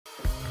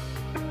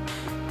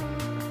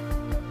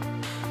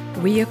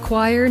We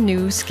acquire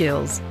new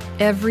skills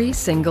every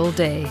single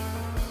day.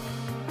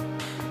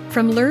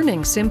 From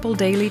learning simple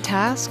daily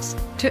tasks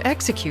to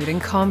executing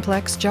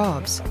complex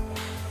jobs.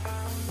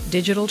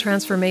 Digital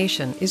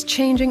transformation is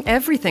changing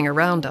everything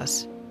around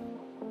us,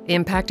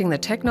 impacting the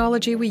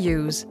technology we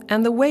use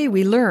and the way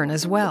we learn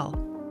as well.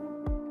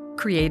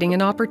 Creating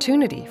an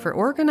opportunity for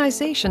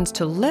organizations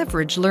to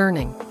leverage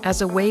learning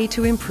as a way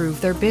to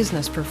improve their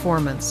business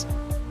performance.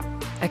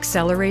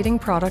 Accelerating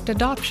product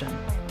adoption,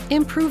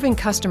 improving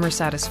customer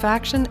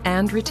satisfaction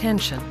and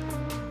retention.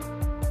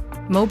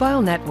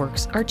 Mobile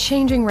networks are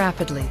changing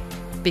rapidly,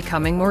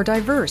 becoming more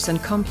diverse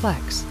and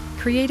complex,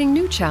 creating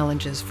new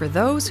challenges for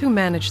those who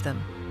manage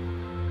them.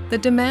 The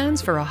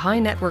demands for a high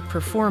network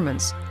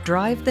performance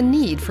drive the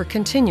need for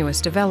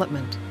continuous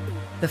development.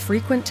 The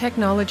frequent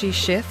technology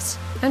shifts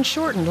and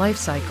shortened life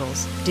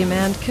cycles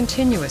demand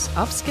continuous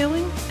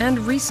upskilling and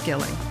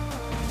reskilling.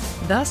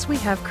 Thus, we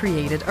have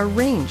created a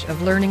range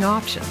of learning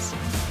options,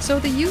 so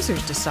the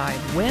users decide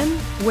when,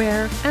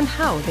 where, and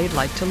how they'd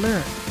like to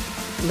learn.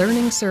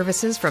 Learning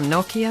Services from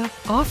Nokia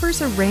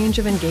offers a range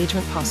of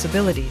engagement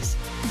possibilities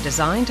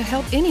designed to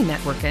help any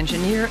network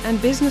engineer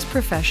and business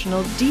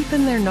professional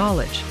deepen their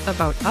knowledge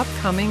about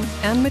upcoming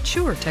and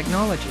mature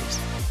technologies.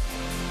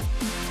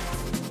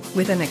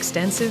 With an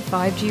extensive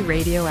 5G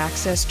radio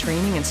access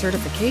training and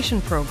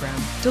certification program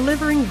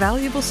delivering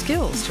valuable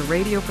skills to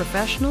radio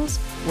professionals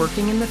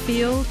working in the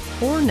field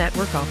or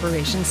network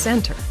operations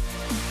center.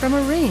 From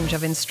a range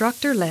of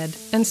instructor-led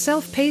and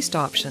self-paced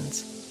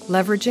options,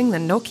 leveraging the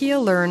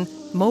Nokia Learn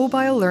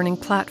mobile learning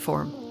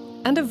platform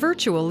and a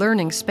virtual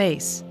learning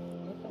space.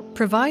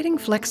 Providing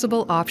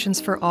flexible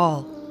options for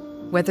all,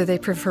 whether they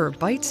prefer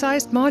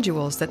bite-sized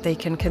modules that they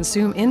can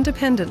consume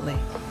independently,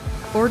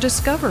 or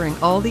discovering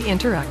all the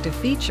interactive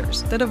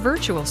features that a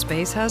virtual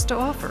space has to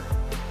offer.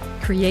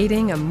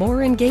 Creating a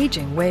more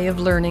engaging way of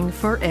learning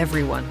for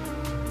everyone.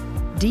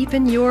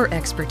 Deepen your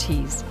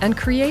expertise and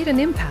create an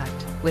impact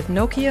with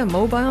Nokia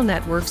Mobile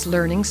Networks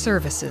Learning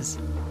Services.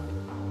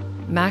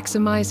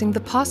 Maximizing the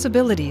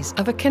possibilities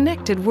of a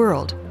connected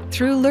world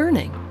through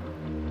learning.